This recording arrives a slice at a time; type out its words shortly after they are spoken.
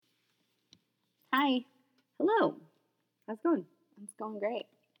Hi. Hello. How's it going? It's going great.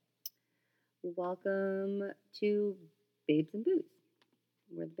 Welcome to Babes and Booze.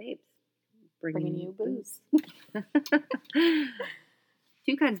 We're the babes. Bringing you booze.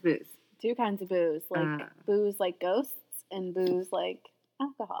 Two kinds of booze. Two kinds of booze. Booze like ghosts and booze like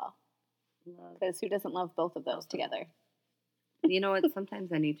alcohol. Because who doesn't love both of those together? You know what?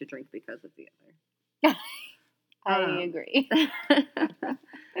 Sometimes I need to drink because of the other. I agree.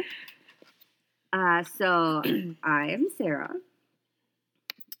 So I am Sarah.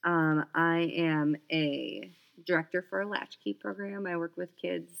 I am a director for a latchkey program. I work with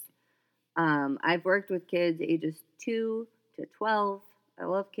kids. I've worked with kids ages 2 to 12. I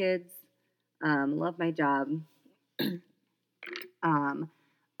love kids. Love my job.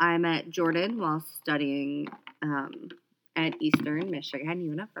 I met Jordan while studying at Eastern Michigan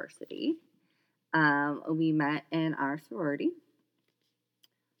University. We met in our sorority.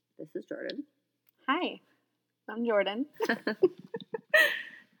 This is Jordan. Hi, I'm Jordan.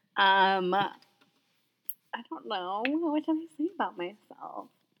 I don't know. What can I say about myself?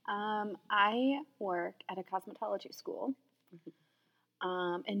 I work at a cosmetology school.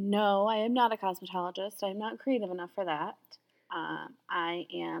 And no, I am not a cosmetologist. I'm not creative enough for that. I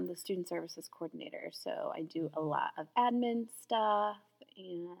am the student services coordinator, so I do a lot of admin stuff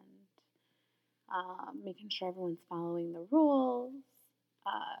and making sure everyone's following the rules,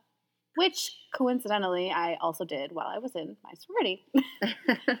 which coincidentally I also did while I was in my sorority.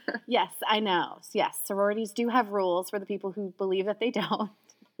 Yes, I know. Yes, sororities do have rules for the people who believe that they don't.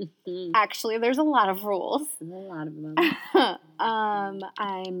 Actually, there's a lot of rules. A lot of them.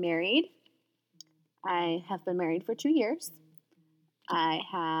 I'm married. I have been married for 2 years. I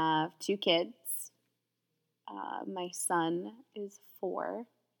have 2 kids. My son is 4,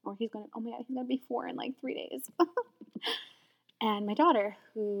 or he's gonna be 4 in like 3 days. And my daughter,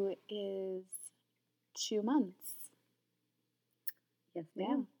 who is 2 months. Yes, Yeah,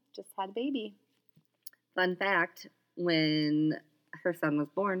 ma'am. just had a baby. Fun fact, when her son was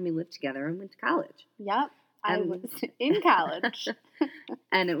born, we lived together and went to college. Yep, I was in college.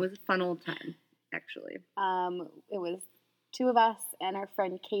 And it was a fun old time, actually. It was 2 of us and our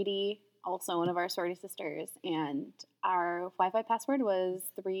friend Katie, also one of our sorority sisters, and our Wi-Fi password was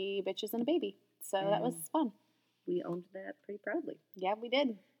 3 bitches and a baby. So that was fun. We owned that pretty proudly. Yeah, we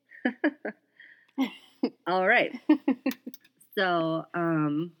did. All right. So,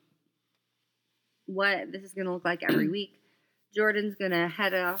 what this is going to look like every week, Jordan's going to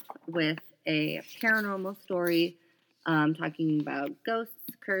head off with a paranormal story, talking about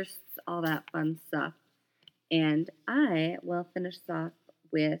ghosts, curses, all that fun stuff. And I will finish off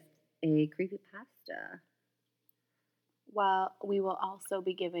with a creepypasta. Well, we will also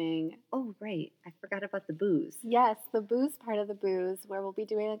be giving... Oh, right. I forgot about the booze. Yes, the booze part of the booze, where we'll be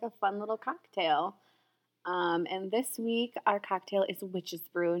doing like a fun little cocktail. And this week, our cocktail is Witch's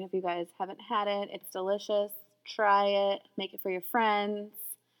Brew. And if you guys haven't had it, it's delicious. Try it. Make it for your friends.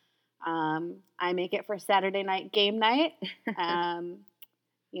 I make it for Saturday night game night.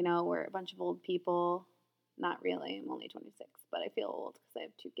 We're a bunch of old people. Not really. I'm only 26, but I feel old because I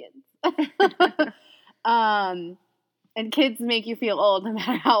have 2 kids. And kids make you feel old no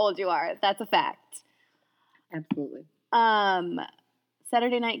matter how old you are. That's a fact. Absolutely.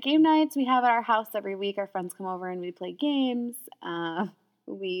 Saturday night game nights we have at our house every week. Our friends come over and we play games.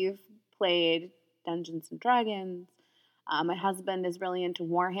 We've played Dungeons and Dragons. My husband is really into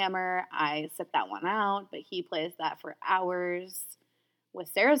Warhammer. I sit that one out, but he plays that for hours with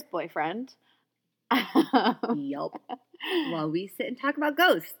Sarah's boyfriend. Yup. While we sit and talk about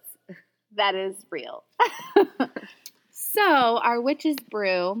ghosts. That is real. So, our Witch's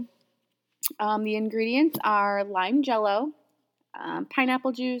Brew, the ingredients are lime jello,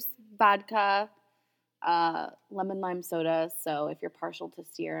 pineapple juice, vodka, lemon lime soda. So, if you're partial to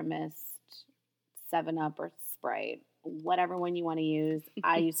Sierra Mist, 7-Up, or Sprite, whatever one you want to use.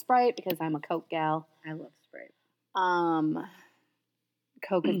 I use Sprite because I'm a Coke gal. I love Sprite.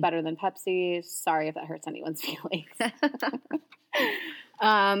 Coke is better than Pepsi. Sorry if that hurts anyone's feelings.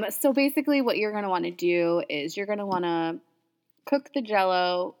 So basically what you're going to want to do is you're going to want to cook the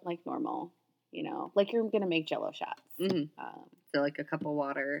jello like normal, like you're going to make jello shots. Mm-hmm. So like a cup of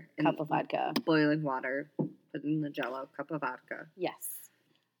water. Cup of vodka. Boiling water. Put in the jello. Cup of vodka. Yes.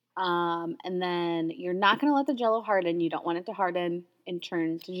 And then you're not going to let the jello harden. You don't want it to harden and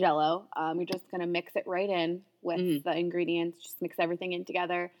turn to jello. You're just going to mix it right in with the ingredients. Just mix everything in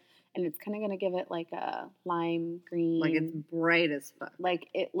together. And it's kind of going to give it like a lime green. Like it's bright as fuck. Like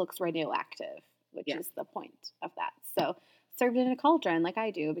it looks radioactive, which is the point of that. So served in a cauldron like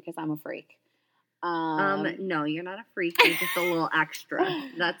I do because I'm a freak. No, you're not a freak. You're just a little extra.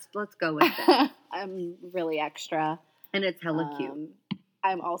 Let's go with that. I'm really extra. And it's hella cute.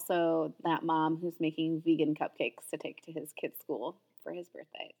 I'm also that mom who's making vegan cupcakes to take to his kid's school for his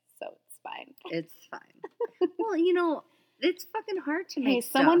birthday. So it's fine. It's fine. Well, it's fucking hard to make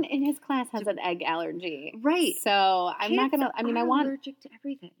someone in his class has an egg allergy. Right. So I'm not going to, I want. allergic to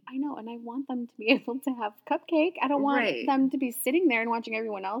everything. I know, and I want them to be able to have cupcake. I don't want them to be sitting there and watching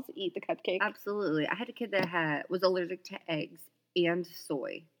everyone else eat the cupcake. Absolutely. I had a kid that was allergic to eggs and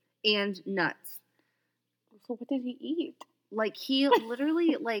soy and nuts. So what did he eat? Like, he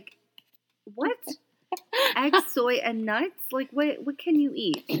literally, what? Eggs, soy, and nuts? Like, what can you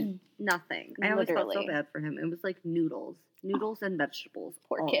eat? Nothing. I always felt so bad for him. It was like noodles and vegetables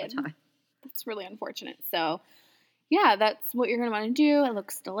all the time. That's really unfortunate. So, yeah, that's what you're going to want to do. It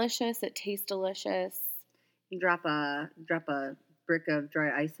looks delicious. It tastes delicious. You drop a brick of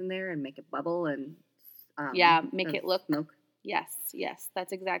dry ice in there and make it bubble and make it look smoke. Yes,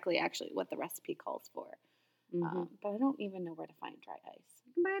 that's exactly actually what the recipe calls for. Mm-hmm. But I don't even know where to find dry ice.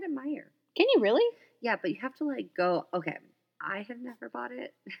 You can buy it at Meijer. Can you really? Yeah, but you have to go. Okay, I have never bought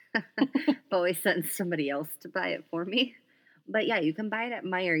it. I've always sent somebody else to buy it for me. But yeah, you can buy it at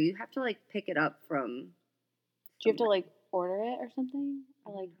Meijer. You have to pick it up from. Do you have to order it or something,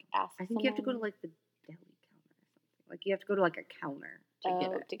 or ask? I think you have to go to the deli counter or something. You have to go to a counter to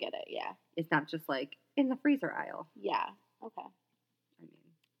get it. To get it, yeah. It's not just in the freezer aisle. Yeah. Okay. I mean,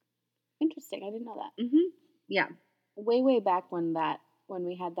 interesting. I didn't know that. Mm-hmm. Yeah. Way back when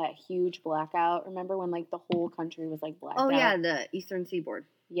we had that huge blackout. Remember when the whole country was blacked out? Oh yeah, the Eastern Seaboard.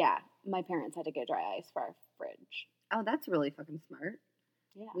 Yeah, my parents had to get dry ice for our fridge. Oh, that's really fucking smart.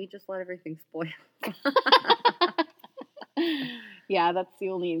 Yeah. We just let everything spoil. Yeah, that's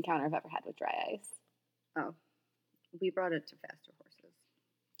the only encounter I've ever had with dry ice. Oh, we brought it to Faster Horses,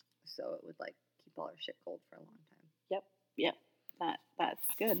 so it would keep all our shit cold for a long time. Yep.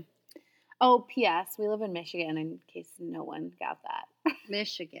 That's good. Oh, P.S. We live in Michigan, in case no one got that.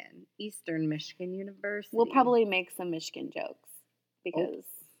 Michigan, Eastern Michigan University. We'll probably make some Michigan jokes because.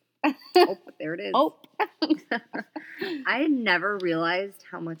 Oh, there it is. Oh. I never realized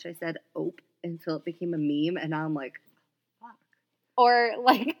how much I said "ope" until it became a meme, and now I'm like, fuck. Or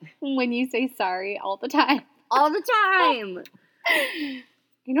when you say sorry all the time. All the time.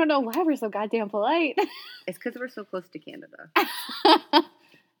 You don't know why we're so goddamn polite. It's because we're so close to Canada.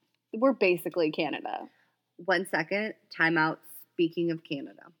 We're basically Canada. 1 second, time out. Speaking of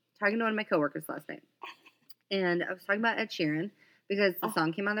Canada, talking to one of my coworkers last night, and I was talking about Ed Sheeran because the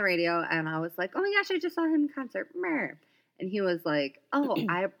song came on the radio, and I was like, "Oh my gosh, I just saw him in concert!" And he was like, "Oh,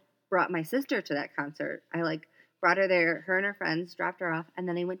 I brought my sister to that concert. I brought her there. Her and her friends dropped her off, and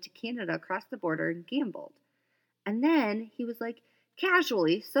then I went to Canada, across the border, and gambled." And then he was so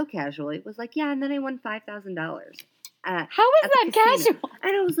casually, was like, "Yeah," and then I won $5,000. How is that casual?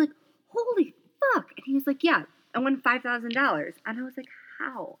 And I was like, "Holy fuck!" And he was like, "Yeah, I won $5,000." And I was like,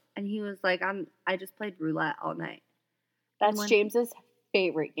 "How?" And he was like, I just played roulette all night." That's James's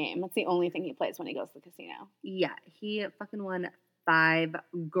favorite game. That's the only thing he plays when he goes to the casino. Yeah, he fucking won $5,000.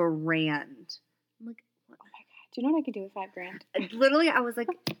 I'm like, what? Oh my god! Do you know what I could do with $5,000? Literally, I was like,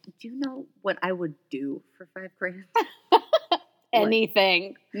 "Do you know what I would do for $5,000?"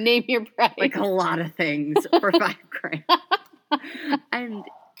 Anything. Name your price. A lot of things for $5,000. And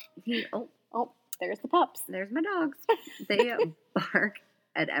he, oh, there's the pups. There's my dogs. They bark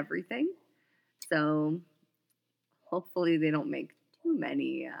at everything. So hopefully they don't make too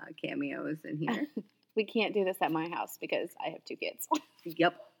many cameos in here. We can't do this at my house because I have 2 kids.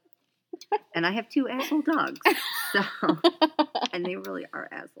 Yep. And I have 2 asshole dogs. So, and they really are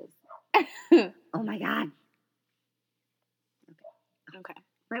assholes. Oh my God. Okay.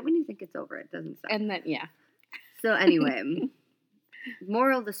 Right when you think it's over, it doesn't stop. And then, yeah. So anyway,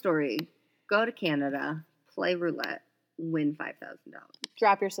 moral of the story, go to Canada, play roulette, win $5,000.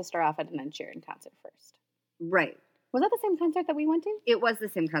 Drop your sister off at an Ed Sheeran concert first. Right. Was that the same concert that we went to? It was the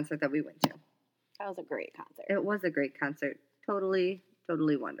same concert that we went to. That was a great concert. It was a great concert. Totally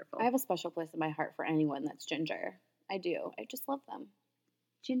wonderful. I have a special place in my heart for anyone that's ginger. I do. I just love them.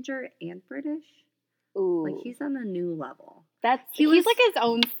 Ginger and British? Ooh. He's on a new level. He's like his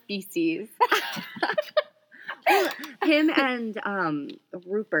own species. Him and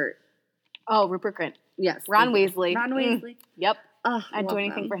Rupert. Oh, Rupert Grint. Yes. Ron Weasley. Ron Weasley. Yep. Oh, I'd do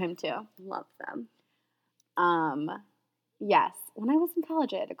anything for him too. Love them. Yes. When I was in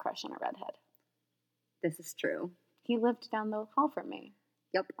college, I had a crush on a redhead. This is true. He lived down the hall from me.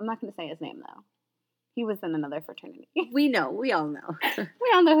 Yep. I'm not going to say his name though. He was in another fraternity. We know. We all know.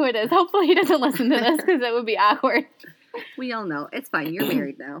 We all know who it is. Hopefully he doesn't listen to this because it would be awkward. We all know. It's fine. You're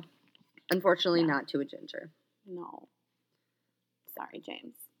married now. Unfortunately, Yeah. not to a ginger. No. Sorry,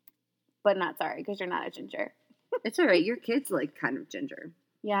 James. But not sorry, because you're not a ginger. It's all right. Your kid's like kind of ginger.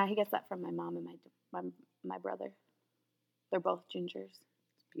 Yeah, he gets that from my mom and my brother. They're both gingers.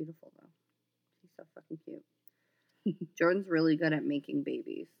 It's beautiful, though. He's so fucking cute. Jordan's really good at making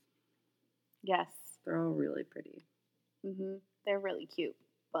babies. Yes. They're all really pretty. Mm-hmm. They're really cute,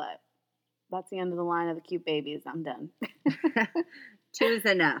 but that's the end of the line of the cute babies. I'm done. 2 is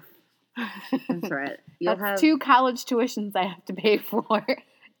enough. That's right. You'll That's have 2 college tuitions I have to pay for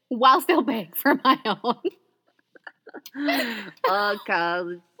while still paying for my own.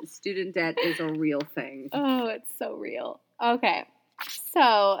 college student debt is a real thing. Oh, it's so real. Okay,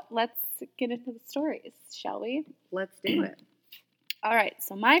 so let's get into the stories, shall we? Let's do it. All right,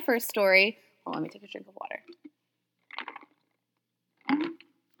 so my first story. Oh, let me take a drink of water.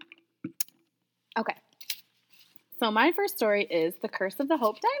 Okay, so my first story is The Curse of the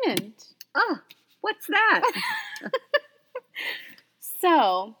Hope Diamond. Oh, what's that?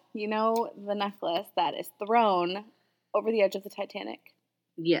 So, you know the necklace that is thrown over the edge of the Titanic?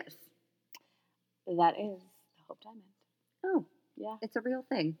 Yes. That is the Hope Diamond. Oh, Yeah. it's a real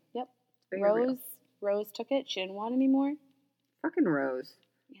thing. Yep. It's very real. Rose took it. She didn't want it anymore. Fucking Rose.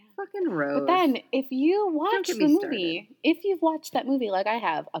 Yeah. Fucking Rose. But then, if you watch get the me movie, if you've watched that movie like I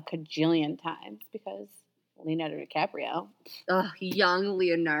have a cajillion times, because Leonardo DiCaprio young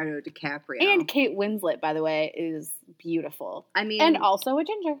Leonardo DiCaprio. and Kate Winslet, by the way, is beautiful. I mean, And also a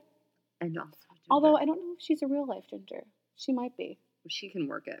ginger. and also, Although I don't know if she's a real life ginger. She might be. she can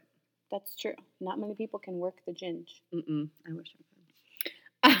work it. That's true. Not many people can work the ginge. I wish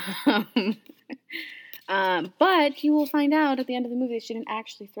I could. But you will find out at the end of the movie she didn't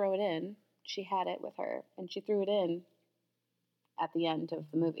actually throw it in. She had it with her, and she threw it in at the end of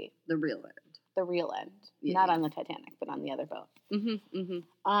the movie. The real end. The real end. Yeah, Not on the Titanic, but on the other boat.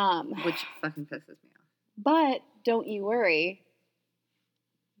 Which fucking pisses me off. But don't you worry.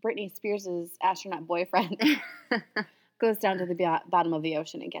 Britney Spears' astronaut boyfriend goes down to the bottom of the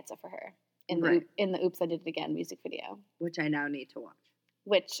ocean and gets it for her in the Oops, I Did It Again music video. Which I now need to watch.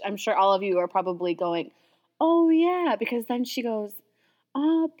 Which I'm sure all of you are probably going, oh yeah, because then she goes,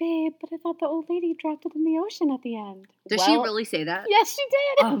 oh babe, but I thought the old lady dropped it in the ocean at the end. Does she really say that? Yes, she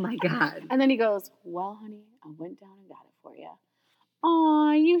did. Oh my God. And then he goes, well, honey, I went down and got it for you.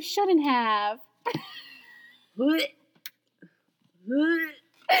 Aw, you shouldn't have.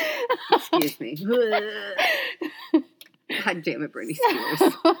 Excuse me. God damn it, Britney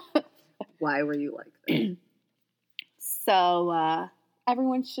Spears. Why were you like that? So,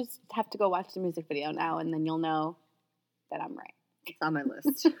 everyone should have to go watch the music video now, and then you'll know that I'm right. It's on my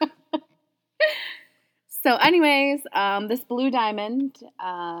list. So, anyways, this blue diamond,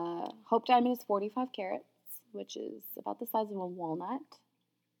 Hope Diamond is 45 carats, which is about the size of a walnut.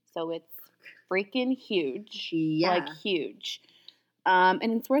 So, it's freaking huge. Yeah. Like, huge. And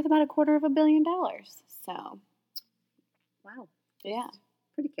it's worth about $250 million. So, wow. yeah.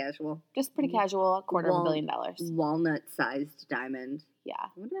 Pretty casual. Just pretty casual, $250 million. Walnut-sized diamond. Yeah. I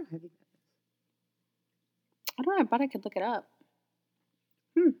wonder how heavy that is. I don't know. I bet I could look it up.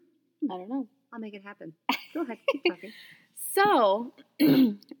 I don't know. I'll make it happen. Go ahead. Keep talking. So,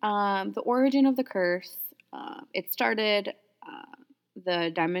 the origin of the curse, it started,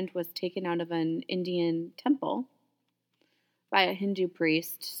 the diamond was taken out of an Indian temple by a Hindu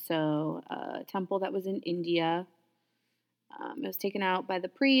priest. So, a temple that was in India. It was taken out by the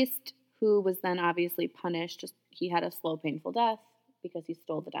priest, who was then obviously punished. He had a slow, painful death because he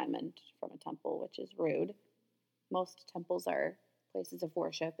stole the diamond from a temple, which is rude. Most temples are places of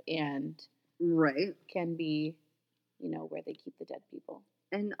worship and can be, where they keep the dead people.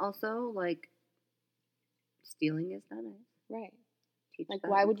 And also, like, stealing is not nice. Right. Teach like,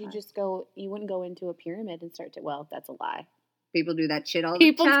 that why in would you class. just go, you wouldn't go into a pyramid and start to, well, that's a lie. People do that shit all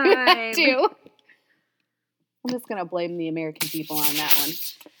People the time. do that too. I'm just going to blame the American people on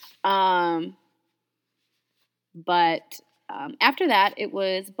that one. But after that, it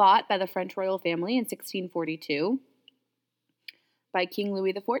was bought by the French royal family in 1642 by King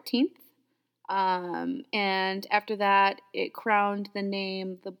Louis XIV. And after that, it crowned the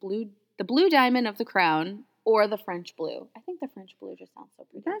name the blue diamond of the crown, or the French blue. I think the French blue just sounds so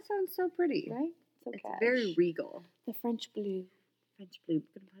pretty. That sounds so pretty. Right? So It's cash. very regal. The French blue. French blue.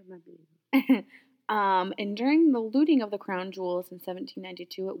 My blue. And during the looting of the crown jewels in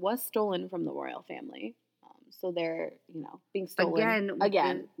 1792, it was stolen from the royal family. So they're, being stolen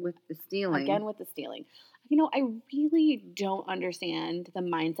Again with the stealing. Again with the stealing. I really don't understand the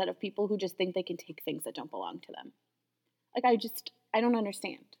mindset of people who just think they can take things that don't belong to them. Like, I don't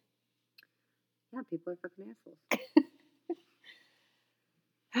understand. Yeah, people are fucking assholes.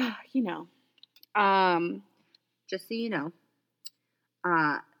 You know. Um, Just so you know,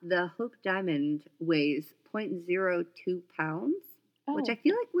 the Hope Diamond weighs 0.02 pounds, which I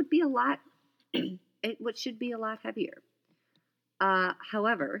feel like would be a lot. What should be a lot heavier.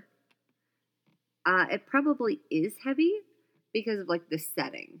 However, it probably is heavy because of like the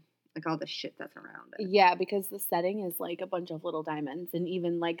setting, like all the shit that's around it. Yeah, because the setting is like a bunch of little diamonds, and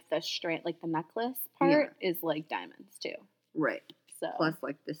even like the straight, like the necklace part is like diamonds too. Right. So plus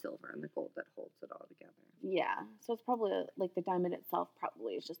like the silver and the gold that holds it all together. Yeah, so it's probably like the diamond itself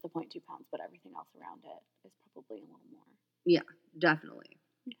probably is just the 0.2 pounds, but everything else around it is probably a little more. Yeah, definitely.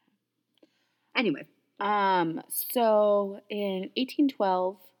 Okay. Anyway, so in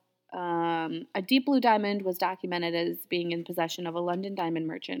 1812, a deep blue diamond was documented as being in possession of a London diamond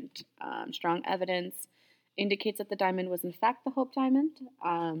merchant. Strong evidence indicates that the diamond was in fact the Hope Diamond.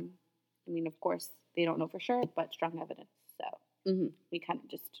 I mean, of course, they don't know for sure, but strong evidence. So we kind of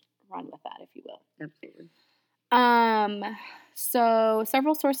just run with that, if you will. Absolutely. So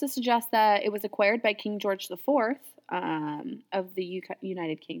several sources suggest that it was acquired by King George IV of the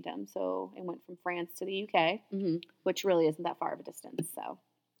United Kingdom. So it went from France to the UK, which really isn't that far of a distance. So,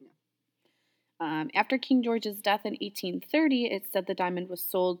 after King George's death in 1830, it said the diamond was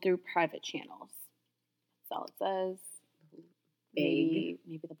sold through private channels. That's all it says. Maybe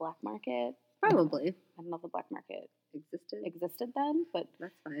the black market. Probably. I don't know if the black market existed then, but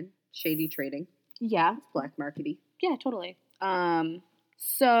that's fine. Shady trading. Yeah. It's black markety. Yeah, totally.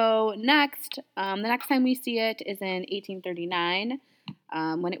 So next, the next time we see it is in 1839,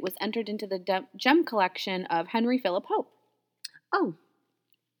 when it was entered into the gem collection of Henry Philip Hope. Oh,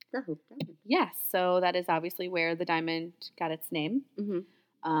 the Hope Diamond. Yes, so that is obviously where the diamond got its name.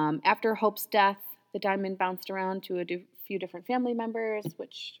 After Hope's death, the diamond bounced around to a few different family members,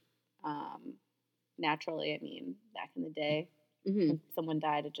 which naturally, I mean, back in the day, when someone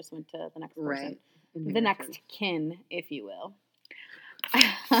died, it just went to the next person. Right. The next kin, if you will.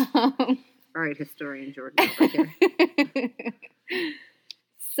 All right, historian Jordan over here.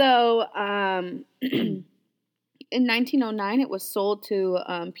 So, in 1909, it was sold to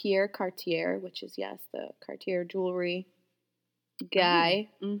Pierre Cartier, which is, yes, the Cartier jewelry guy.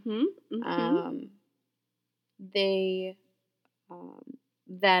 They,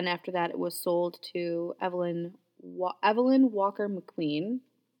 then after that, it was sold to Evelyn Walker McLean,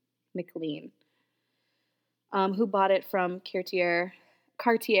 who bought it from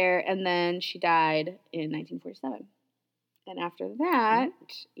Cartier, and then she died in 1947. And after that,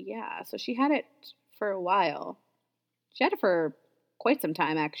 so she had it for a while. She had it for quite some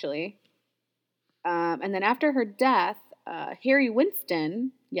time, actually. And then after her death, Harry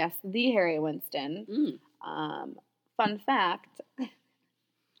Winston, yes, the Harry Winston, fun fact,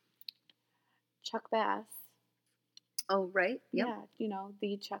 Chuck Bass. Oh, right. Yep. Yeah, you know,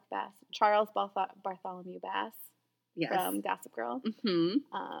 the Chuck Bass. Charles Bartholomew Bass from Gossip Girl.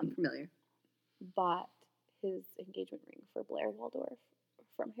 I'm familiar. Bought his engagement ring for Blair Waldorf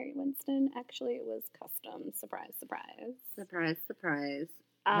from Harry Winston. Actually, it was custom. Surprise, surprise. Surprise, surprise.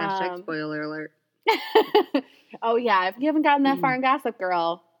 Hashtag spoiler alert. Oh, yeah. If you haven't gotten that far in Gossip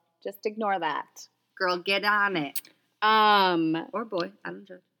Girl, just ignore that. Girl, get on it. Or boy, I don't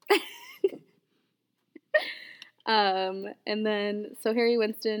judge. And then, so Harry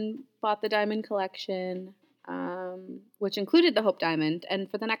Winston bought the diamond collection, which included the Hope Diamond. And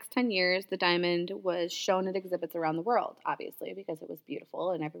for the next 10 years, the diamond was shown at exhibits around the world, obviously, because it was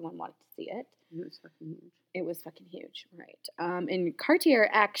beautiful and everyone wanted to see it. It was fucking huge, right. And Cartier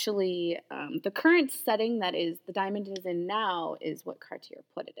actually, the current setting that is the diamond is in now is what Cartier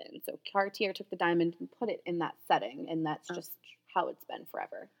put it in. So Cartier took the diamond and put it in that setting, and that's just how it's been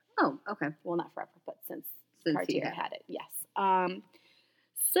forever. Oh, okay. Well, not forever, but since Cartier had it, yes.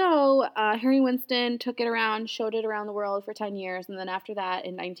 So Harry Winston took it around, showed it around the world for 10 years, and then after that,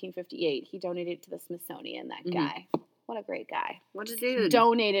 in 1958, he donated it to the Smithsonian, that guy. What a great guy. What a dude.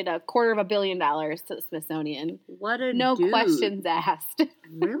 Donated $250 million to the Smithsonian. What a no dude. No questions asked.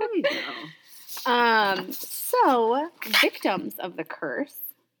 Really, though? So, victims of the curse.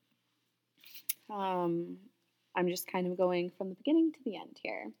 I'm just kind of going from the beginning to the end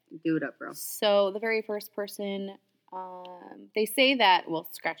here. Do it up, bro. So, the very first person, they say that, well,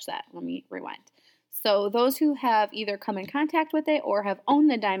 scratch that. Let me rewind. So, those who have either come in contact with it or have owned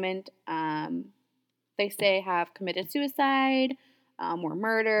the diamond, they say have committed suicide, were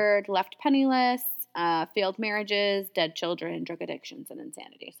murdered, left penniless, failed marriages, dead children, drug addictions, and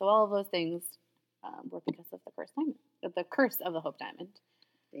insanity. So, all of those things were because of the curse of the Hope Diamond.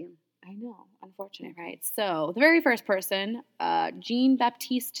 Damn. I know, unfortunate, right? So, the very first person,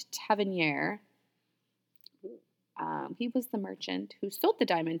 Jean-Baptiste Tavernier. He was the merchant who sold the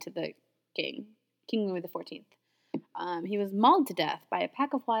diamond to the king, King Louis XIV. He was mauled to death by a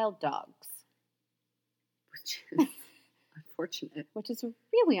pack of wild dogs, Which is unfortunate. which is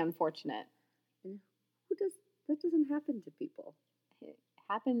really unfortunate. And that doesn't happen to people. It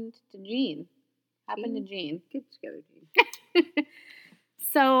happened to Jean. Jean? Jean. Get together, Jean.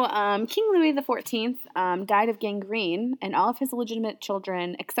 So, King Louis XIV died of gangrene, and all of his illegitimate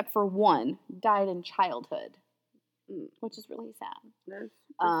children, except for one, died in childhood, which is really sad. That's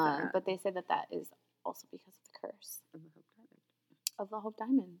sad. But they say that is also because of the curse of the Hope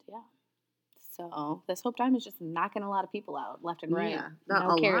Diamond. Yeah. So this Hope Diamond is just knocking a lot of people out left and right. Yeah, not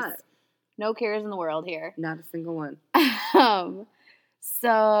a lot. No cares in the world here. Not a single one.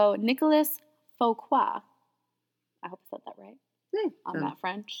 So Nicolas Fouquet, I hope I said that right. Yeah, I'm not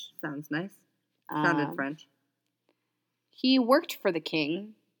French. Sounds nice. Sounded French. He worked for the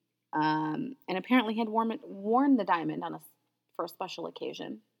king, and apparently had worn the diamond for a special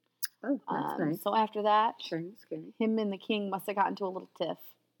occasion. Oh, that's nice. So after that, Scary. him and the king must have gotten into a little tiff.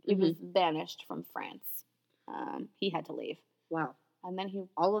 He was banished from France. He had to leave. Wow. And then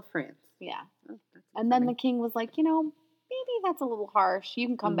all of France. Yeah. Oh, and then the king was like, maybe that's a little harsh. You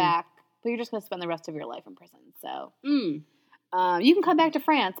can come back, but you're just going to spend the rest of your life in prison. So you can come back to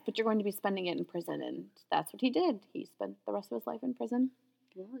France, but you're going to be spending it in prison. And that's what he did. He spent the rest of his life in prison.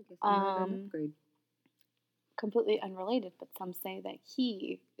 Well, I guess another upgrade. Completely unrelated, but some say that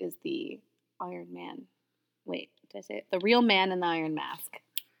he is the Iron Man. Wait, did I say it? The real man in the Iron Mask.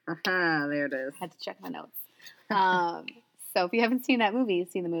 Aha, there it is. Had to check my notes. So if you haven't seen that movie,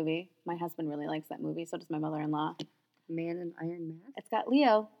 see the movie. My husband really likes that movie, so does my mother-in-law. Man in Iron Mask? It's got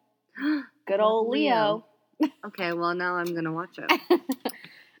Leo. Good old Leo. Okay, well, now I'm going to watch it.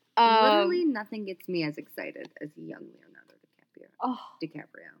 Literally nothing gets me as excited as young Leonardo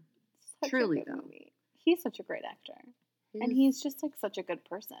DiCaprio. Truly, though. Movie. He's such a great actor. And he's just like such a good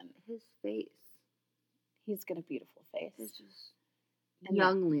person. His face. He's got a beautiful face. It's just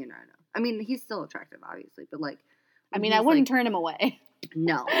young Leonardo. I mean, he's still attractive, obviously, but like... I mean, I wouldn't turn him away.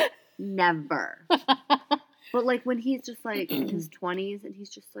 No. Never. But like when he's just like in his 20s and he's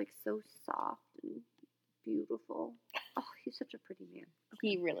just like so soft and beautiful. Oh, he's such a pretty man.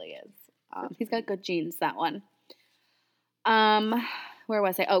 Okay. He really is. He's got good genes, that one. Where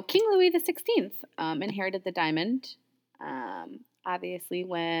was I? Oh, King Louis XVI inherited the diamond. Obviously,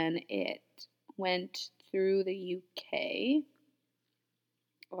 when it went through the UK,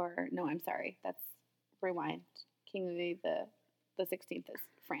 or no, I'm sorry, that's rewind. King Louis the 16th is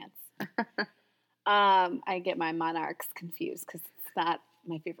France. I get my monarchs confused because it's not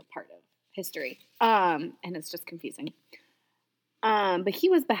my favorite part of history, and it's just confusing. But he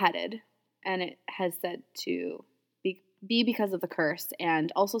was beheaded, and it has said to be because of the curse,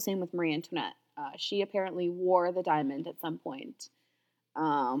 and also same with Marie Antoinette. She apparently wore the diamond at some point,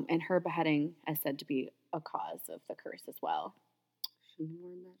 and her beheading is said to be a cause of the curse as well. Shouldn't have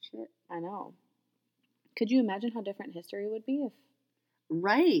worn that shit. I know. Could you imagine how different history would be if...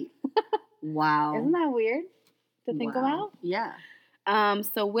 Right. Wow. Isn't that weird to think about? Yeah.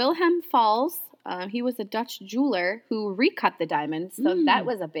 So Wilhelm Fals, he was a Dutch jeweler who recut the diamond, so that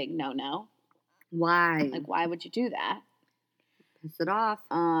was a big no-no. Why? Like, why would you do that? Piss it off.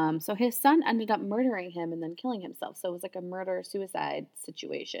 So his son ended up murdering him and then killing himself. So it was like a murder-suicide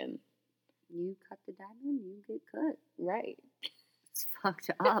situation. You cut the diamond, you get cut. Right. It's fucked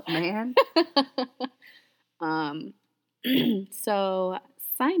up, man. So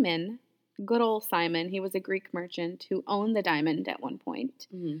Simon, good old Simon, he was a Greek merchant who owned the diamond at one point.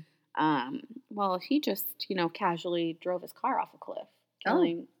 Well, he just, casually drove his car off a cliff,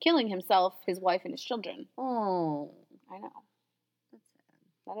 killing himself, his wife, and his children. Oh. I know. That's sad.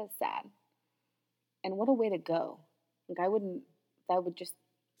 That is sad. And what a way to go. Like, that would just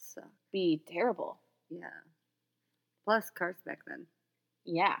be terrible. Yeah. Plus cars back then.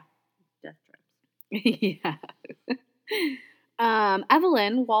 Yeah. Death traps. Yeah.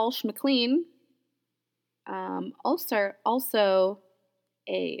 Evelyn Walsh McLean, also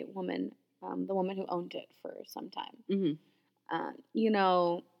a woman, the woman who owned it for some time.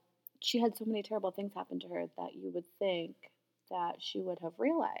 She had so many terrible things happen to her that you would think that she would have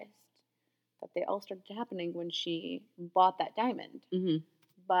realized that they all started happening when she bought that diamond.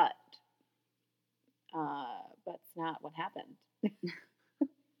 But that's not what happened.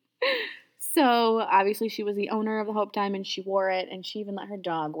 So, obviously, she was the owner of the Hope Diamond. She wore it, and she even let her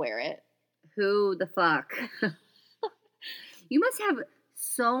dog wear it. Who the fuck? You must have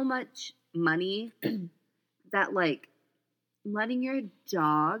so much money that, like, letting your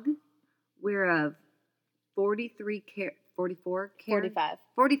dog wear a 45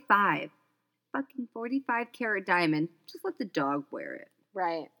 45 fucking 45-carat diamond. Just let the dog wear it.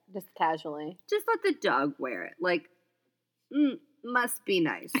 Right. Just casually. Just let the dog wear it. Like, must be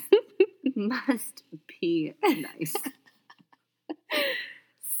nice. Must be nice.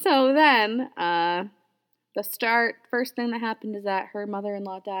 So then, first thing that happened is that her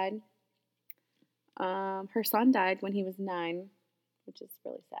mother-in-law died. Her son died when he was 9, which is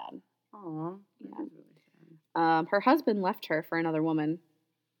really sad. Aw, Yeah. that is really sad. Her husband left her for another woman.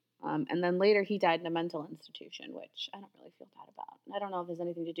 And then later he died in a mental institution, which I don't really feel bad about. I don't know if there's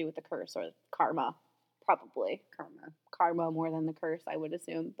anything to do with the curse or karma. Probably. Karma more than the curse, I would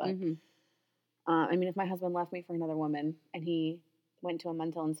assume. But, I mean, if my husband left me for another woman and he went to a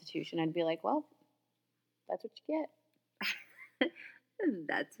mental institution, I'd be like, well, that's what you get.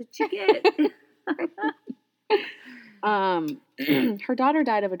 That's what you get. Her daughter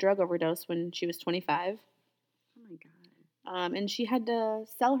died of a drug overdose when she was 25. Oh my God. And she had to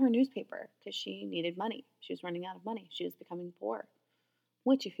sell her newspaper because she needed money. She was running out of money. She was becoming poor.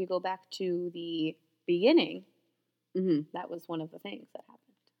 Which, if you go back to the beginning, that was one of the things that happened.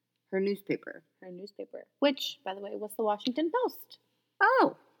 Her newspaper. Which, by the way, was the Washington Post.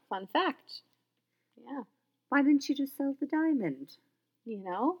 Oh. Fun fact. Yeah. Why didn't she just sell the diamond? You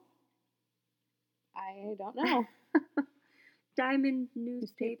know? I don't know. Diamond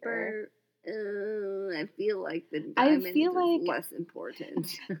newspaper. I feel like the diamond is less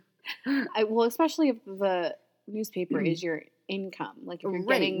important. Well, especially if the newspaper is your income. Like, if you're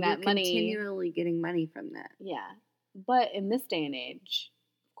getting that money. Continually getting money from that. Yeah. But in this day and age,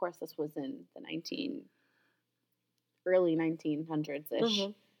 of course, this was in the early 1900s-ish.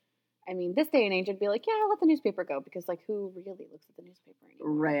 I mean, this day and age, I'd be like, yeah, let the newspaper go. Because, like, who really looks at the newspaper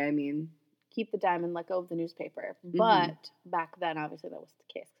anymore? Right, I mean. Keep the diamond, let go of the newspaper. But back then, obviously, that was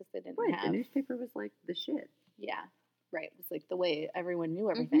the case. Because they didn't have... the newspaper was, like, the shit. Yeah, right. It was, like, the way everyone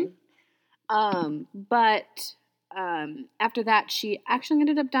knew everything. But after that, she actually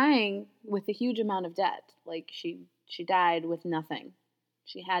ended up dying with a huge amount of debt. Like, she died with nothing.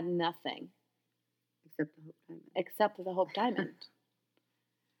 She had nothing. Except the Hope Diamond.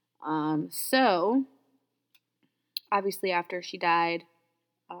 So, obviously after she died,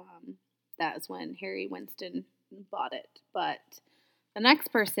 that was when Harry Winston bought it. But the next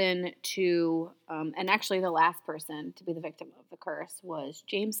person to, and actually the last person to be the victim of the curse was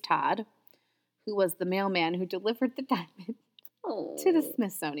James Todd, who was the mailman who delivered the diamond to the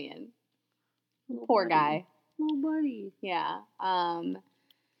Smithsonian. Poor guy. Little buddy. Yeah.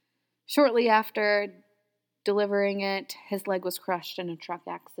 Shortly after delivering it, his leg was crushed in a truck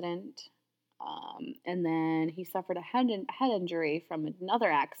accident. And then he suffered a head injury from another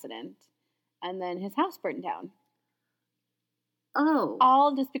accident. And then his house burned down. Oh.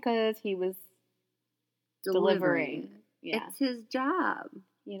 All just because he was delivering. Yeah. It's his job.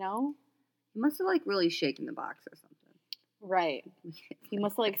 You know? He must have, like, really shaken the box or something. Right. He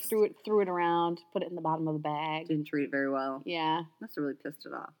must have, like, threw it around, put it in the bottom of the bag. Didn't treat it very well. Yeah. Must have really pissed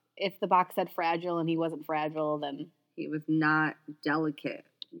it off. If the box said fragile and he wasn't fragile, then... He was not delicate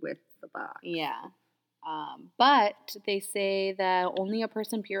with the box. Yeah. But they say that only a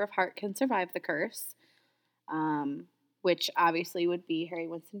person pure of heart can survive the curse, which obviously would be Harry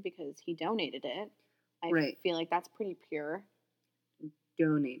Winston because he donated it. I feel like that's pretty pure.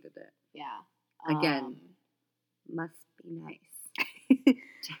 Donated it. Yeah. Again, must be nice.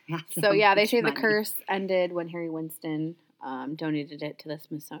 So, yeah, they say the curse ended when Harry Winston donated it to the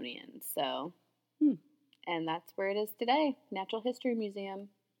Smithsonian. So, and that's where it is today. Natural History Museum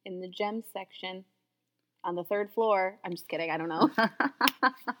in the gems section on the 3rd floor. I'm just kidding. I don't know.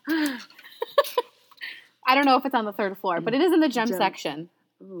 I don't know if it's on the 3rd floor, but it is in the gem section.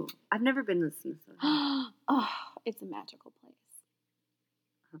 Ooh, I've never been to the Smithsonian. Oh, it's a magical place.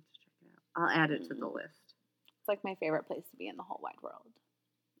 I'll have to check it out. I'll add it to the list. It's like my favorite place to be in the whole wide world.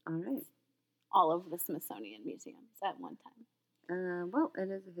 All right. All of the Smithsonian museums at one time. Well, it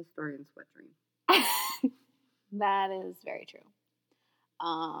is a historian's wet dream. That is very true.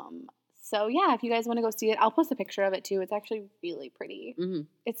 So, yeah, if you guys want to go see it, I'll post a picture of it, too. It's actually really pretty. Mm-hmm.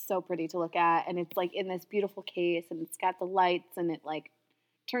 It's so pretty to look at, and it's, like, in this beautiful case, and it's got the lights, and it, like,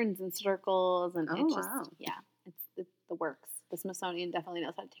 turns in circles, and it's just, yeah, it's the works. The Smithsonian definitely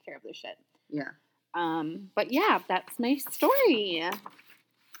knows how to take care of their shit. Yeah. But, yeah, that's my story.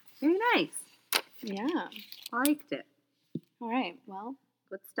 Very nice. Yeah. I liked it. All right, well.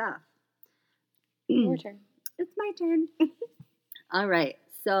 Good stuff. Your turn. It's my turn. All right.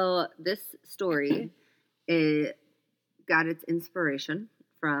 So this story, it got its inspiration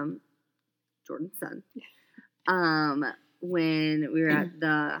from Jordan's son. When we were at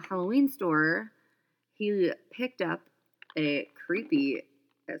the Halloween store, he picked up a creepy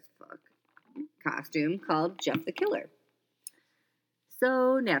as fuck costume called Jeff the Killer.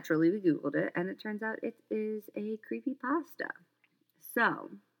 So naturally, we Googled it, and it turns out it is a creepypasta. So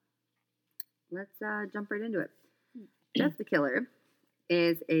let's jump right into it. Jeff the Killer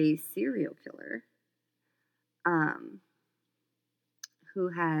is a serial killer who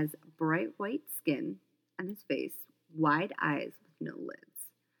has bright white skin on his face, wide eyes with no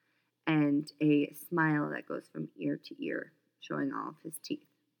lids, and a smile that goes from ear to ear, showing all of his teeth.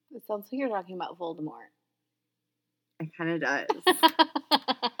 It sounds like you're talking about Voldemort. It kind of does.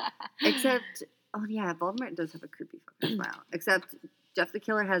 Except, oh yeah, Voldemort does have a creepy fucking smile. Except Jeff the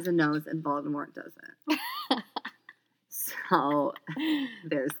Killer has a nose and Voldemort doesn't. So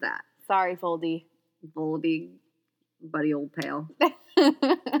there's that. Sorry, Foldy. Voldy, buddy old pal.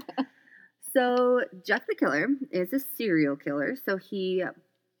 So Jeff the Killer is a serial killer. So he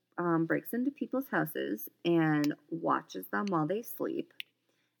breaks into people's houses and watches them while they sleep.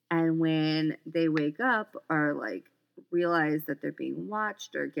 And when they wake up or like realize that they're being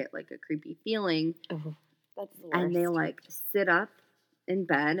watched or get like a creepy feeling, That's the worst. and they like sit up in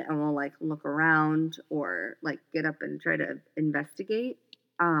bed and will like look around or like get up and try to investigate,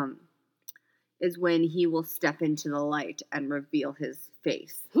 is when he will step into the light and reveal his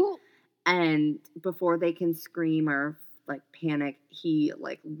face. And before they can scream or like panic, he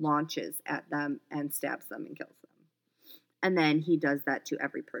like launches at them and stabs them and kills them. And then he does that to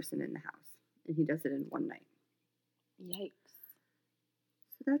every person in the house. And he does it in one night. Yikes.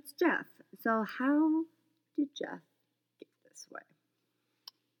 So that's Jeff. So how did Jeff get this way?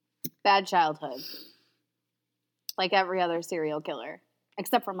 Bad childhood. Like every other serial killer.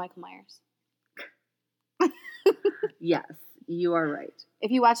 Except for Michael Myers. Yes, you are right. If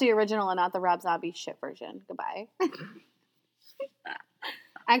you watch the original and not the Rob Zombie shit version, goodbye.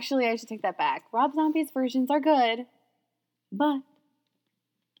 Actually, I should take that back. Rob Zombie's versions are good, but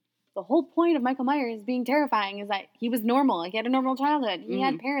the whole point of Michael Myers being terrifying is that he was normal. He had a normal childhood. He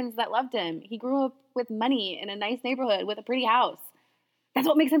had parents that loved him. He grew up with money in a nice neighborhood with a pretty house. That's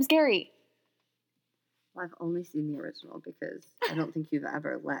what makes him scary. Well, I've only seen the original because I don't think you've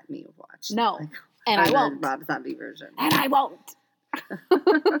ever let me watch. No, and I won't. The Rob Zombie version. And I won't.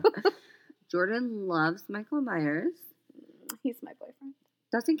 Jordan loves Michael Myers. He's my boyfriend.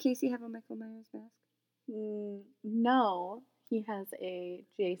 Doesn't Casey have a Michael Myers mask? No, he has a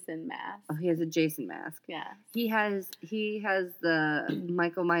Jason mask. Oh, he has a Jason mask. Yeah. He has the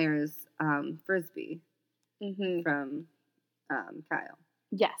Michael Myers frisbee from Kyle.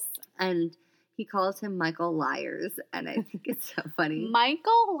 Yes. And he calls him Michael Liars, and I think it's so funny.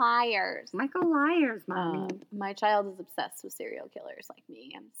 Michael Liars. Michael Liars, Mommy. My child is obsessed with serial killers like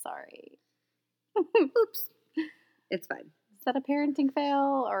me. I'm sorry. Oops. It's fine. Is that a parenting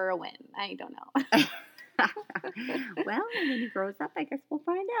fail or a win? I don't know. Well, when he grows up, I guess we'll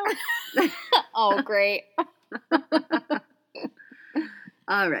find out. Oh, great.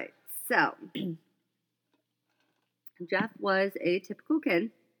 All right. So, Jeff was a typical kid.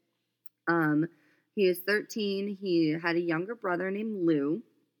 He was 13. He had a younger brother named Lou.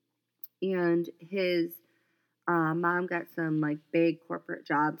 And his mom got some, like, big corporate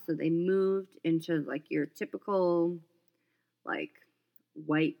jobs. So they moved into, like, your typical, like,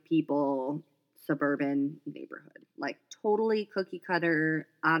 white people suburban neighborhood. Like, totally cookie cutter,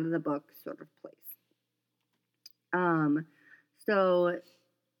 out of the book sort of place. So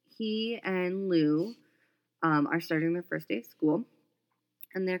he and Lou are starting their first day of school.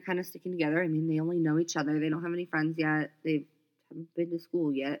 And they're kind of sticking together. I mean, they only know each other. They don't have any friends yet. They haven't been to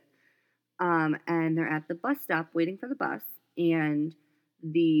school yet. And they're at the bus stop waiting for the bus. And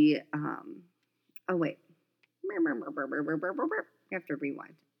the, oh, wait. I have to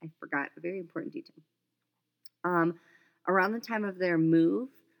rewind. I forgot a very important detail. Around the time of their move,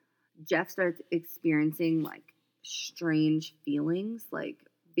 Jeff starts experiencing, like, strange feelings, like,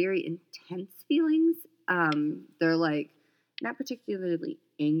 very intense feelings. They're, like, not particularly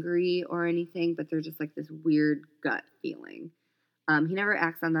angry or anything, but they're just, like, this weird gut feeling. He never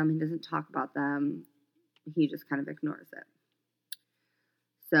acts on them. He doesn't talk about them. He just kind of ignores it.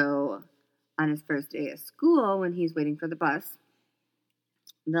 So, on his first day of school, when he's waiting for the bus,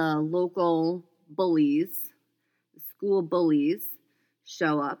 the local bullies, the school bullies,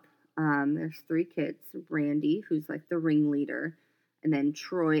 show up. There's 3 kids. Randy, who's like the ringleader, and then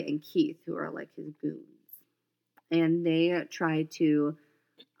Troy and Keith, who are like his goons. And they try to,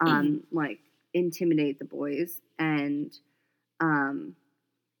 like, intimidate the boys. And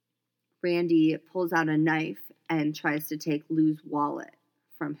Randy pulls out a knife and tries to take Lou's wallet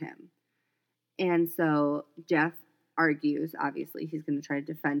from him. And so Jeff argues, obviously, he's going to try to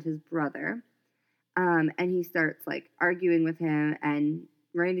defend his brother. And he starts, like, arguing with him, and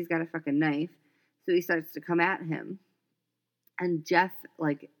Randy's got a fucking knife. So he starts to come at him. And Jeff,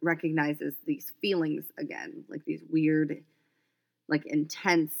 like, recognizes these feelings again. Like, these weird, like,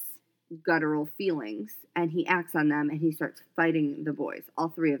 intense, guttural feelings. And he acts on them, and he starts fighting the boys. All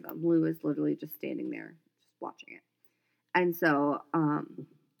three of them. Lou is literally just standing there, just watching it. And so,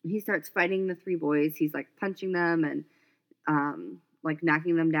 he starts fighting the three boys. He's, like, punching them and, like,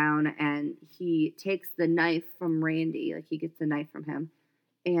 knocking them down. And he takes the knife from Randy. Like, he gets the knife from him.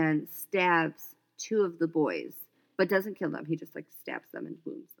 And stabs two of the boys. But doesn't kill them. He just, like, stabs them and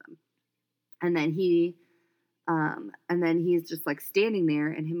wounds them. And then he's just, like, standing there.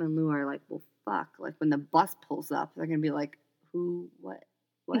 And him and Lou are like, well, fuck. Like, when the bus pulls up, they're going to be like, who, what?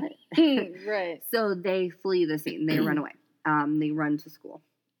 Right. So they flee the scene. They run away. They run to school.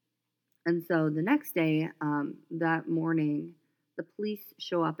 And so the next day, that morning, the police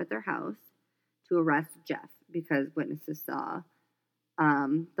show up at their house to arrest Jeff because witnesses saw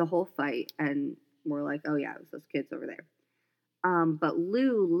the whole fight and were like, oh yeah, it was those kids over there. But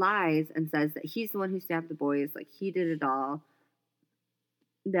Lou lies and says that he's the one who stabbed the boys. Like, he did it all.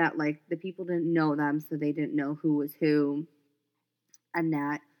 That, like, the people didn't know them, so they didn't know who was who. And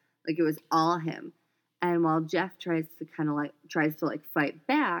that, like, it was all him. And while Jeff tries to fight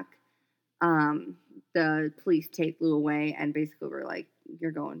back, the police take Lou away and basically were like,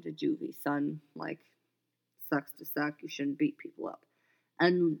 you're going to juvie, son. Like, sucks to suck. You shouldn't beat people up.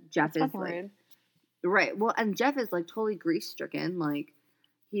 And Jeff is like, rude. Right. Well, and Jeff is, like, totally grief-stricken. Like,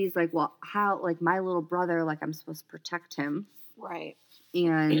 he's like, well, how, like, my little brother, like, I'm supposed to protect him. Right.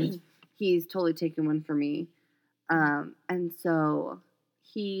 And he's totally taken one for me. And so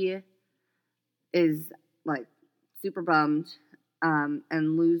he is, like, super bummed.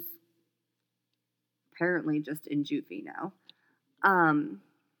 And Lou's apparently just in juvie now.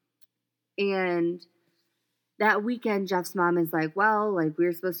 And that weekend, Jeff's mom is like, well, like, we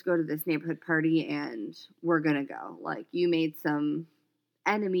were supposed to go to this neighborhood party and we're going to go. Like, you made some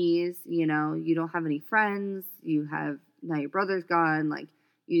enemies, you know, you don't have any friends. Now your brother's gone. Like,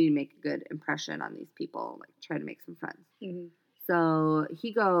 you need to make a good impression on these people. Like, try to make some friends. Mm-hmm. So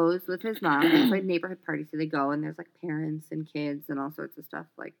he goes with his mom. It's like a neighborhood party. So they go and there's, like, parents and kids and all sorts of stuff.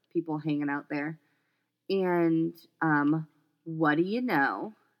 Like, people hanging out there. And what do you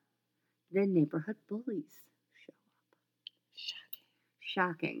know? The neighborhood bullies.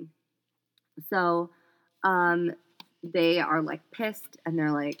 Shocking. So, they are, like, pissed and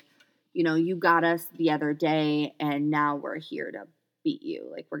they're like, you know, you got us the other day and now we're here to beat you.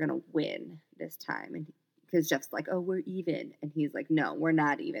 Like, we're going to win this time. And because Jeff's like, oh, we're even. And he's like, no, we're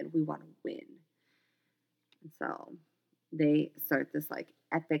not even. We want to win. And so they start this, like,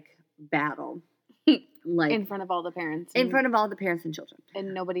 epic battle. Like, in front of all the parents. In front of all the parents and children.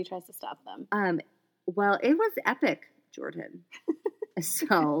 And nobody tries to stop them. Well, it was epic, Jordan.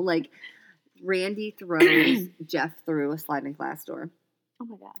 So, like, Randy throws Jeff through a sliding glass door. Oh,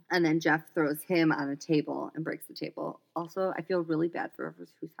 my God. And then Jeff throws him on a table and breaks the table. Also, I feel really bad for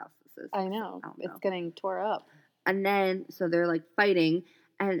whose house this is. I know. It's getting tore up. And then, so they're, like, fighting.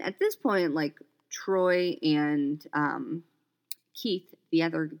 And at this point, like, Troy and Keith,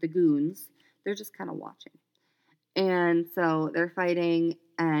 the goons, they're just kind of watching. And so they're fighting,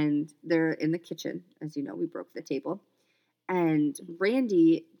 and they're in the kitchen. As you know, we broke the table. And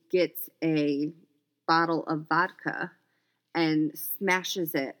Randy gets a bottle of vodka and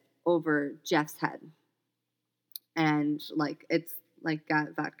smashes it over Jeff's head. And, like, it's, like,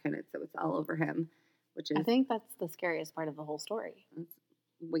 got vodka in it, so it's all over him, which is... I think that's the scariest part of the whole story.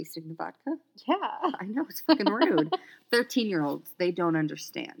 Wasting the vodka? Yeah. I know, it's fucking rude. 13-year-olds, they don't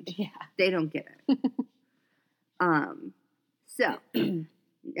understand. Yeah. They don't get it. So...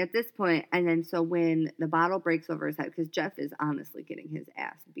 At this point, and then so when the bottle breaks over his head, because Jeff is honestly getting his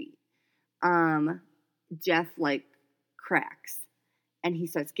ass beat, Jeff, like, cracks, and he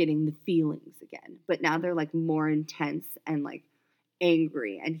starts getting the feelings again. But now they're, like, more intense and, like,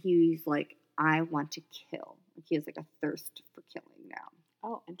 angry, and he's like, I want to kill. Like, he has, like, a thirst for killing now.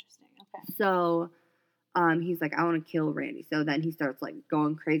 Oh, interesting. Okay. So, he's like, I want to kill Randy. So then he starts, like,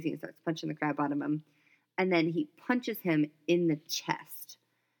 going crazy and starts punching the crap out of him. And then he punches him in the chest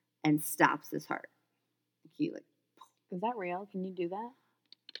and stops his heart. He, like... Is that real? Can you do that?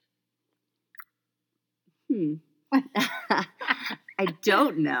 I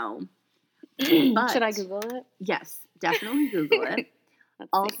don't know. But, should I Google it? Yes, definitely Google it.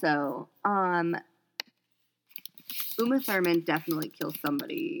 Also, Uma Thurman definitely kills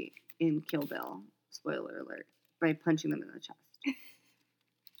somebody in Kill Bill, spoiler alert, by punching them in the chest.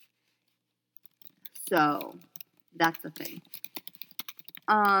 So, that's the thing.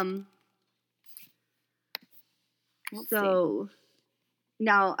 So,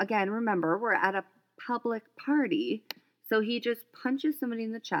 Now, again, remember, we're at a public party, so he just punches somebody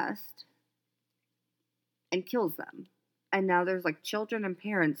in the chest and kills them. And now there's like children and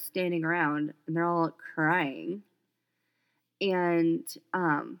parents standing around, and they're all crying. And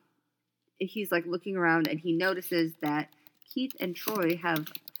he's like looking around, and he notices that Keith and Troy have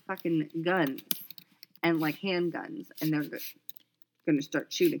fucking guns and like handguns, and they're going to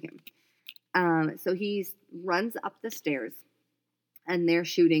start shooting him. So he runs up the stairs, and they're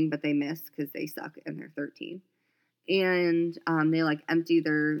shooting, but they miss because they suck and they're 13. And they like empty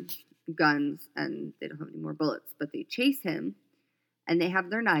their guns, and they don't have any more bullets, but they chase him, and they have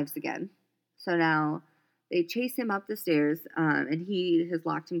their knives again. So now they chase him up the stairs, and he has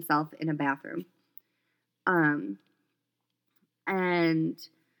locked himself in a bathroom.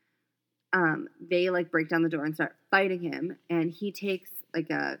 They like break down the door and start fighting him, and he takes like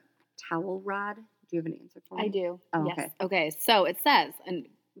a towel rod. Do you have an answer for me? I do. Oh, yes. okay. Okay, so it says, and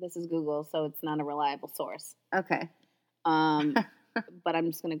this is Google, so it's not a reliable source. Okay. But I'm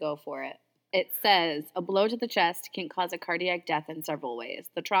just going to go for it. It says, a blow to the chest can cause a cardiac death in several ways.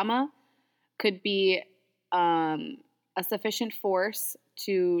 The trauma could be a sufficient force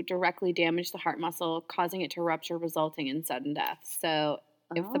to directly damage the heart muscle, causing it to rupture, resulting in sudden death. So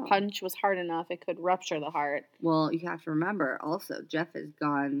if the punch was hard enough, it could rupture the heart. Well, you have to remember also, Jeff has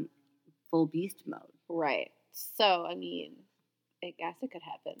gone full beast mode. Right. So, I mean, I guess it could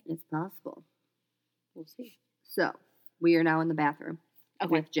happen. It's possible. We'll see. So, we are now in the bathroom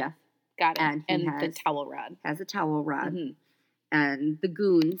with Jeff. Got it. And he the towel rod. Has a towel rod. Mm-hmm. And the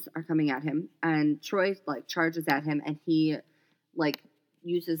goons are coming at him. And Troy, like, charges at him. And he, like,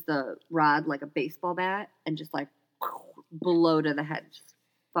 uses the rod like a baseball bat. And just, like, blow to the head. Just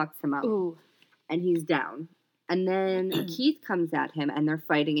fucks him up. Ooh. And he's down. And then Keith comes at him. And they're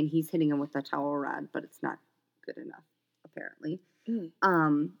fighting. And he's hitting him with the towel rod. But it's not good enough, apparently.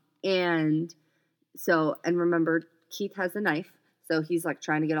 And remember, Keith has a knife. So he's, like,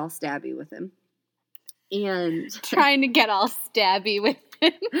 trying to get all stabby with him. And trying to get all stabby with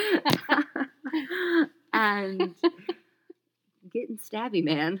him. And getting stabby,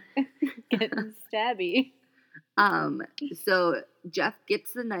 man. Getting stabby. So Jeff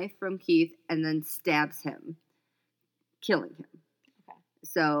gets the knife from Keith and then stabs him, killing him. Okay.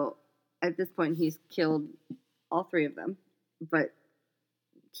 So at this point, he's killed all three of them. But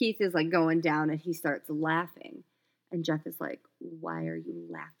Keith is, like, going down, and he starts laughing. And Jeff is like, why are you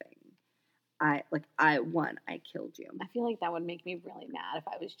laughing? I won. I killed you. I feel like that would make me really mad if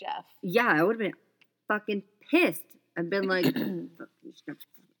I was Jeff. Yeah, I would have been fucking pissed. I've been like,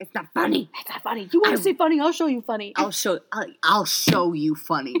 it's not funny. It's not funny. You want to say funny? I'll show you funny. I'll show you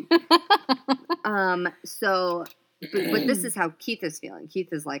funny. But this is how Keith is feeling. Keith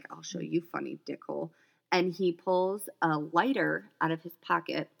is like, I'll show you funny, dickhole. And he pulls a lighter out of his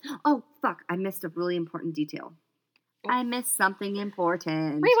pocket. Oh, fuck. I missed a really important detail. I missed something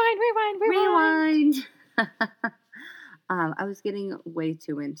important. Rewind. I was getting way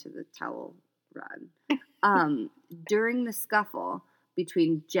too into the towel rod. During the scuffle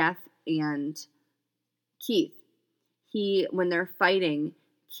between Jeff and Keith, when they're fighting,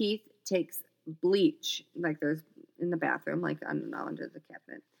 Keith takes bleach, like there's in the bathroom, like, I don't know, under the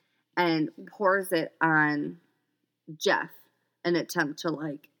cabinet, and pours it on Jeff in an attempt to,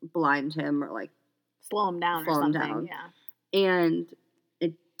 like, blind him or, like, slow him down or something. Yeah. And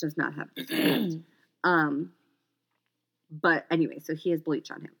it does not have this effect. But anyway, so he has bleach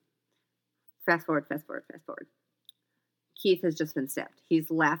on him. Fast forward. Keith has just been stabbed.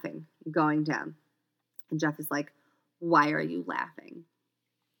 He's laughing, going down. And Jeff is like, why are you laughing?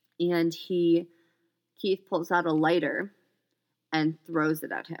 And Keith pulls out a lighter and throws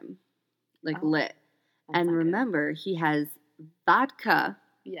it at him, like lit. And remember, he has vodka.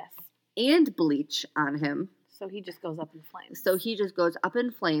 Yes. And bleach on him. So he just goes up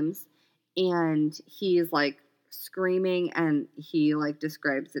in flames. And he's, like, screaming, and he, like,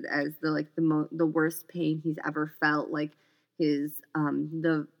 describes it as the worst pain he's ever felt. Like, his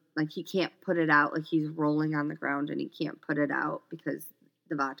he can't put it out. Like, he's rolling on the ground and he can't put it out because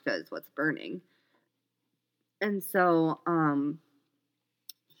the vodka is what's burning. And so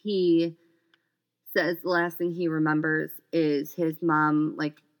he says the last thing he remembers is his mom,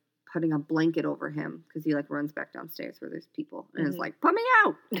 like, putting a blanket over him because he, like, runs back downstairs where there's people and is like, put me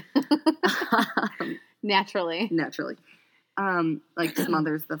out. Naturally. Like,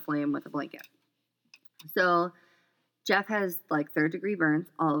 smothers the flame with a blanket. So Jeff has, like, 3rd-degree burns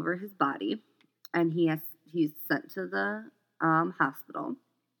all over his body, and he's sent to the hospital.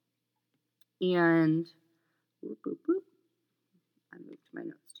 And boop, boop, boop. I moved my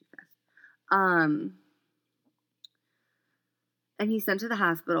notes too fast. And he's sent to the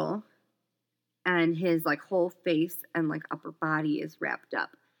hospital, and his, like, whole face and, like, upper body is wrapped up.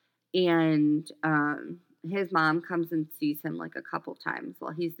 And his mom comes and sees him, like, a couple times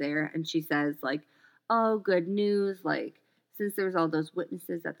while he's there, and she says, like, oh, good news, like, since there was all those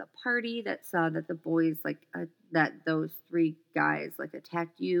witnesses at the party that saw that the boys, like, that those 3 guys, like,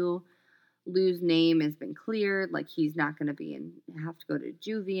 attacked you, Lou's name has been cleared, like, he's not going to have to go to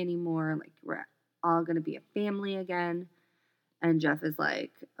juvie anymore, like, we're all going to be a family again. And Jeff is like,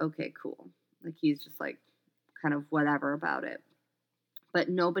 okay, cool. Like, he's just, like, kind of whatever about it. But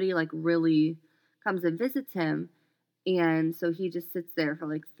nobody, like, really comes and visits him. And so he just sits there for,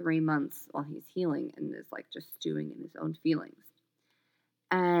 like, 3 months while he's healing and is, like, just stewing in his own feelings.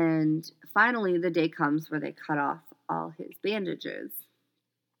 And finally, the day comes where they cut off all his bandages.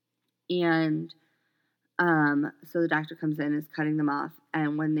 And so the doctor comes in and is cutting them off.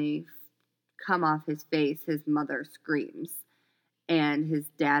 And when they come off his face, his mother screams. And his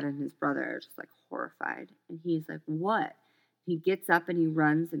dad and his brother are just, like, horrified. And he's like, what? He gets up and he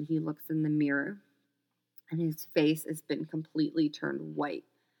runs and he looks in the mirror. And his face has been completely turned white,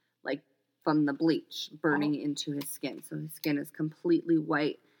 like from the bleach burning into his skin. So his skin is completely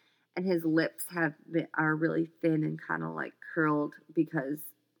white. And his lips are really thin and kind of, like, curled because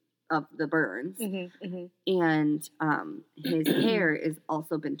of the burns. Mm-hmm, mm-hmm. And his hair has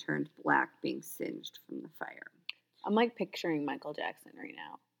also been turned black, being singed from the fire. I'm, like, picturing Michael Jackson right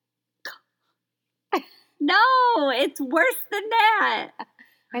now. No, it's worse than that.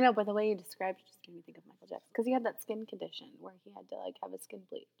 I know, but the way you described it just made me think of Michael Jackson. Because he had that skin condition where he had to, like, have his skin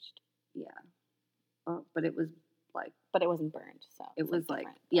bleached. Yeah. But it was, like... But it wasn't burned, so... It was, like...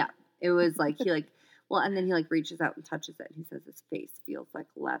 Yeah. It was, like, he, like... Well, and then he, like, reaches out and touches it. And he says his face feels like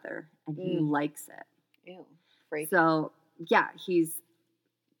leather. And he likes it. Ew. Freaky. So, yeah, he's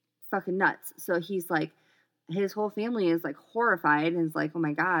fucking nuts. So he's, like... His whole family is, like, horrified and is like, oh,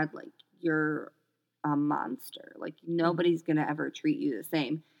 my God, like, you're a monster. Like, nobody's going to ever treat you the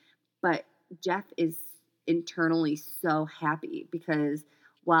same. But Jeff is internally so happy because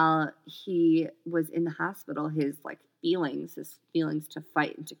while he was in the hospital, his feelings to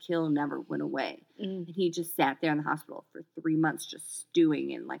fight and to kill never went away. And he just sat there in the hospital for 3 months just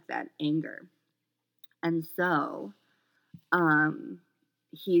stewing in, like, that anger. And so,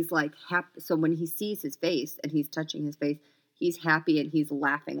 he's, like, happy. So when he sees his face and he's touching his face, he's happy and he's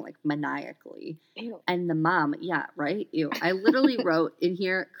laughing, like, maniacally. Ew. And the mom, yeah, right? Ew. I literally wrote in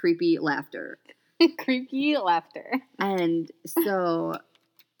here, creepy laughter. Creepy laughter. And so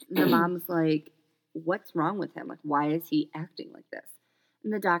the mom's like, what's wrong with him? Like, why is he acting like this?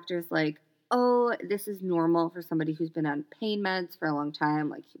 And the doctor's like, oh, this is normal for somebody who's been on pain meds for a long time.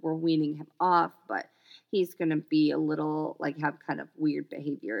 Like, we're weaning him off, but he's going to be a little, like, have kind of weird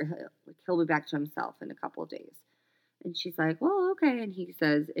behavior. He'll be back to himself in a couple of days. And she's like, well, okay. And he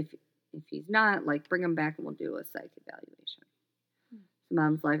says, if he's not, like, bring him back and we'll do a psych evaluation. So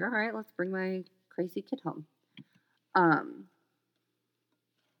mom's like, all right, let's bring my crazy kid home.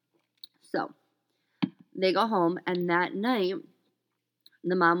 So they go home, and that night,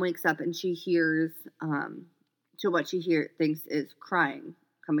 the mom wakes up and she hears, to what she thinks is crying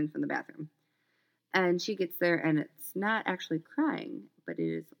coming from the bathroom. And she gets there, and it's not actually crying, but it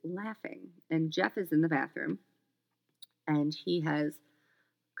is laughing. And Jeff is in the bathroom, and he has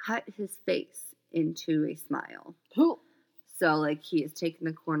cut his face into a smile. Who? So, like, he has taken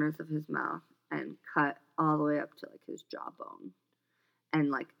the corners of his mouth and cut all the way up to, like, his jawbone. And,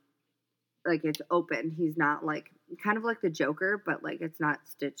 like it's open. He's not, like, kind of like the Joker, but, like, it's not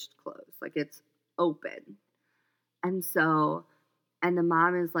stitched closed. Like, it's open. And so, and the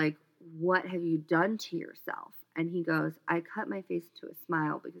mom is like, what have you done to yourself? And he goes, I cut my face into a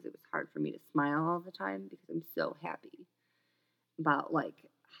smile because it was hard for me to smile all the time because I'm so happy about, like,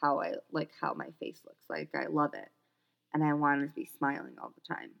 how my face looks. Like, I love it. And I want to be smiling all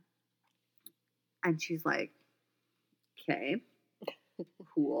the time. And she's like, okay,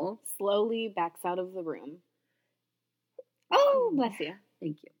 cool. Slowly backs out of the room. Oh, bless you.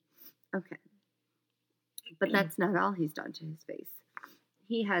 Thank you. Okay. But that's not all he's done to his face.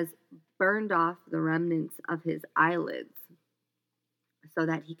 He has burned off the remnants of his eyelids so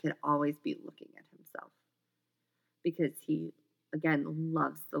that he could always be looking at himself. Because he, again,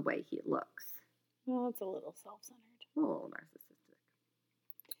 loves the way he looks. Well, it's a little self-centered. A little narcissistic.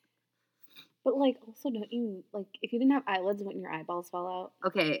 But, like, also, don't you, like, if you didn't have eyelids, wouldn't your eyeballs fall out?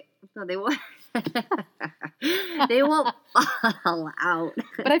 Okay, so they won't. They won't fall out.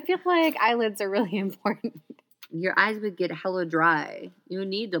 But I feel like eyelids are really important. Your eyes would get hella dry. You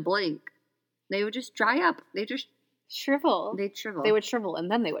need to blink. They would just dry up. They just Shrivel. They'd shrivel. They would shrivel and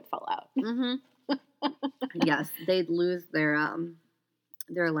then they would fall out. Mm-hmm. Yes, they'd lose their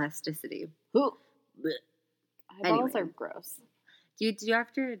elasticity. Ooh. Blech. Eyeballs Anyway. are gross. Do you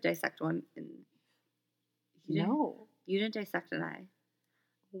have to dissect one? No. You didn't dissect an eye.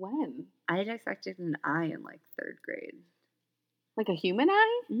 When? I dissected an eye in like 3rd grade. Like a human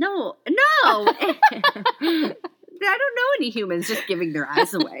eye? No. I don't know any humans just giving their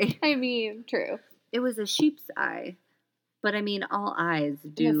eyes away. I mean, true. It was a sheep's eye. But I mean, all eyes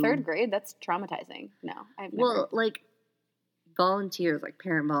do. In the 3rd grade, that's traumatizing. No, I've never. Well, like volunteers, like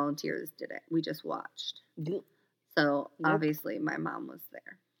parent volunteers did it. We just watched. Nope. So obviously my mom was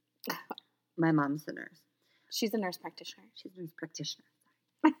there. My mom's a nurse. She's a nurse practitioner. She's a nurse practitioner.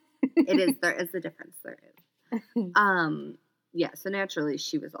 There is a difference. There is. Yeah, so naturally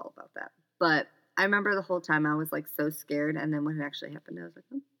she was all about that. But I remember the whole time I was like so scared, and then when it actually happened, I was like,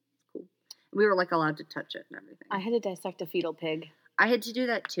 oh, it's cool. We were like allowed to touch it and everything. I had to dissect a fetal pig. I had to do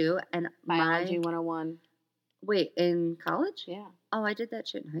that too, and Biology 101. Wait, in college? Yeah. Oh, I did that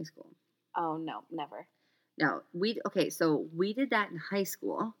shit in high school. Oh, no, never. No, so we did that in high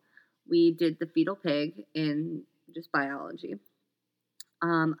school. We did the fetal pig in just biology.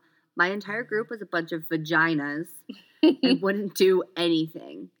 My entire group was a bunch of vaginas and wouldn't do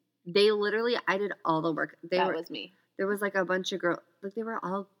anything. They literally, I did all the work. That was me. There was like a bunch of girls, like they were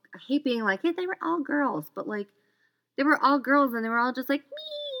all, I hate being like, hey, they were all girls, but like, they were all girls and they were all just like,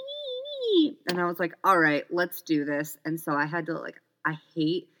 me. And I was like, all right, let's do this. And so I had to like, I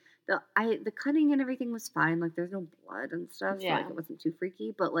hate, the cutting and everything was fine. Like there's no blood and stuff. So like it wasn't too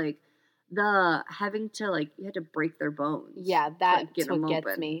freaky, but like the having to like, you had to break their bones. Yeah, that's get what them gets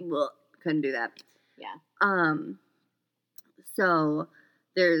open. me. Ugh, couldn't do that. Yeah. So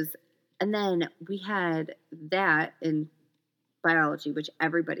and then we had that in biology, which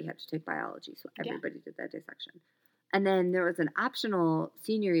everybody had to take biology. So everybody did that dissection. And then there was an optional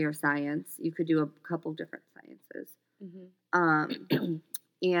senior year science. You could do a couple different sciences. Mm-hmm.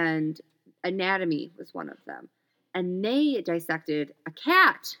 And anatomy was one of them. And they dissected a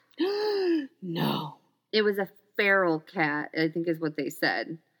cat. No. It was a feral cat, I think is what they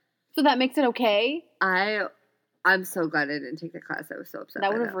said. So that makes it okay? I'm so glad I didn't take the class. I was so upset.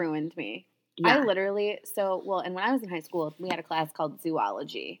 That would have ruined me. Yeah. I literally, and when I was in high school, we had a class called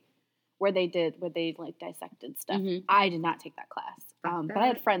zoology where they like dissected stuff. Mhm. I did not take that class. But I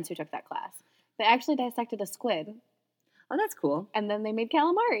had friends who took that class. They actually dissected a squid. Oh, that's cool. And then they made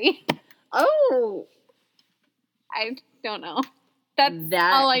calamari. Oh. I don't know. That's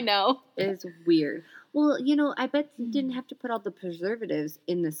all I know. Is weird. Well, I bet you didn't have to put all the preservatives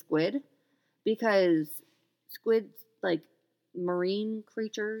in the squid because squids, like marine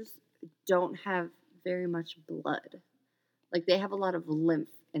creatures, don't have very much blood. Like they have a lot of lymph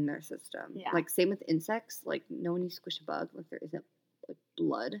in their system. Yeah. Like same with insects. Like when you squish a bug, like there isn't like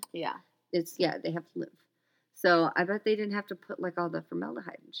blood. Yeah. They have lymph. So I bet they didn't have to put like all the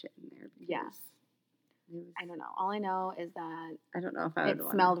formaldehyde and shit in there. Yes. I don't know. All I know is that I don't know if I would it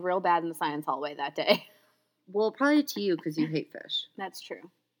smelled real bad in the science hallway that day. Well, probably to you because you hate fish. That's true.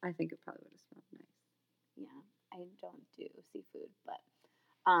 I think it probably would have smelled nice. Yeah, I don't do seafood, but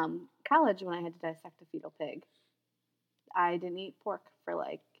college when I had to dissect a fetal pig, I didn't eat pork for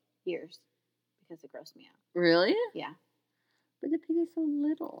like years because it grossed me out. Really? Yeah. But the pig is so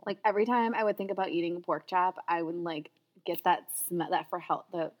little. Like every time I would think about eating a pork chop, I would like get that smell, that for health,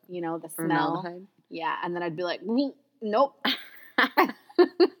 the smell. Formaldehyde. Yeah, and then I'd be like, nope.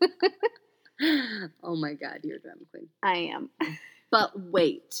 Oh my God, you're a drama queen. I am. But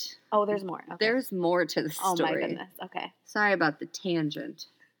wait. Oh, there's more. Okay. There's more to the story. Oh my goodness. Okay. Sorry about the tangent.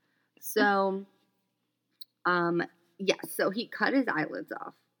 So, so he cut his eyelids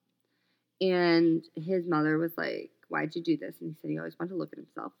off. And his mother was like, why'd you do this? And he said he always wanted to look at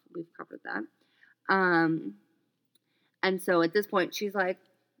himself. We've covered that. And so at this point, she's like,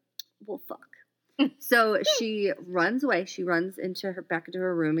 well, fuck. So she runs away. She runs back into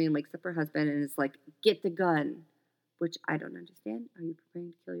her room and wakes up her husband and is like, get the gun. Which I don't understand. Are you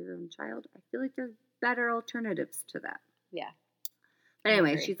preparing to kill your own child? I feel like there's better alternatives to that. Yeah. But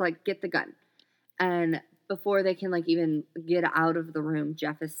anyway, she's like, get the gun. And before they can like even get out of the room,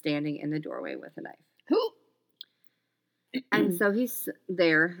 Jeff is standing in the doorway with a knife. Who? And so he's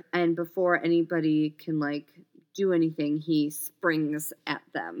there, and before anybody can like do anything, he springs at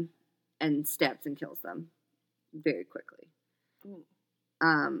them and stabs and kills them very quickly.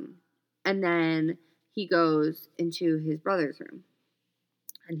 And then he goes into his brother's room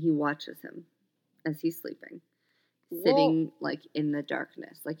and he watches him as he's sleeping, sitting like in the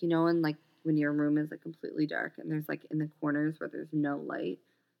darkness. Like, and like when your room is like completely dark and there's like in the corners where there's no light,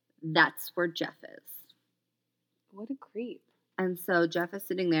 that's where Jeff is. What a creep. And so Jeff is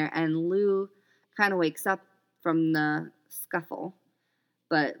sitting there, and Lou kind of wakes up from the scuffle,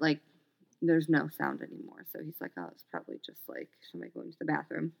 but, like, there's no sound anymore. So he's like, oh, it's probably just, like, somebody going to the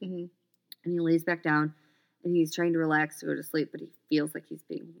bathroom. Mm-hmm. And he lays back down, and he's trying to relax to go to sleep, but he feels like he's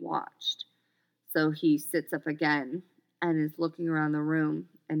being watched. So he sits up again and is looking around the room,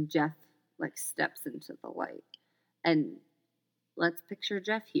 and Jeff, like, steps into the light. And let's picture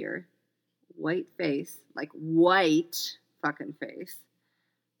Jeff here. White face, like, white fucking face.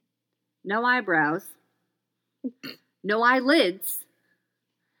 No eyebrows. No eyelids.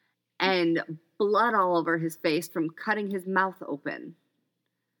 And blood all over his face from cutting his mouth open.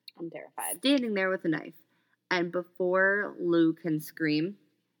 I'm terrified. Standing there with a knife. And before Lou can scream,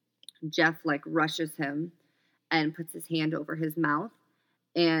 Jeff, like, rushes him and puts his hand over his mouth.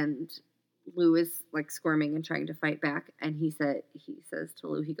 And Lou is, like, squirming and trying to fight back. And he says to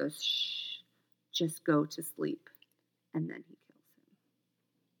Lou, he goes, shh, just go to sleep. And then he kills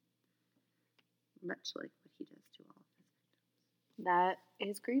him. Much like what he does to all of his victims. That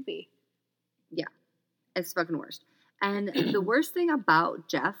is creepy. Yeah. It's fucking worst. And the worst thing about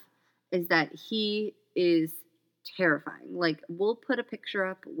Jeff is that he is terrifying. Like, we'll put a picture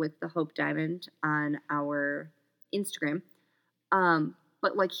up with the Hope Diamond on our Instagram.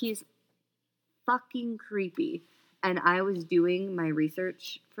 But, like, he's fucking creepy. And I was doing my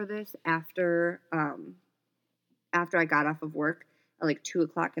research for this after I got off of work at, like, 2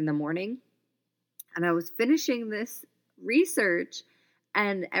 o'clock in the morning. And I was finishing this research,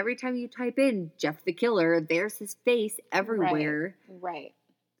 and every time you type in Jeff the Killer, there's his face everywhere. Right.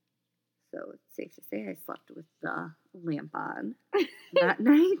 So it's safe to say I slept with the lamp on that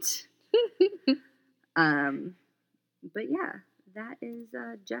night. But yeah, that is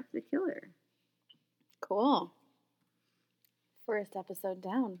Jeff the Killer. Cool. First episode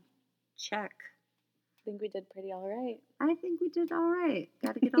down. Check. I think we did pretty all right. I think we did all right.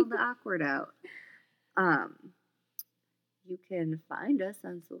 Got to get all the awkward out. You can find us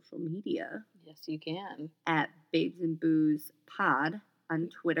on social media. Yes, you can. At Babes and Booze Pod on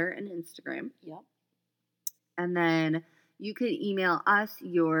Twitter and Instagram. Yep. And then you can email us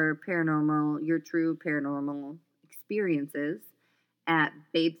your true paranormal experiences at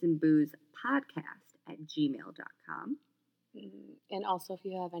babesandboozepodcast@gmail.com. And also, if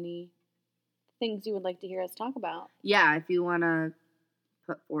you have any things you would like to hear us talk about. Yeah, if you want to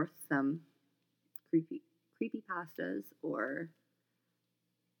put forth some creepy pastas or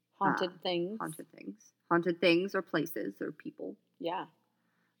Haunted things or places or people. Yeah.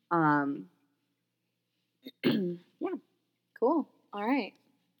 Yeah. Cool. All right.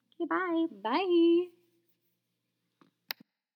 Okay, bye. Bye.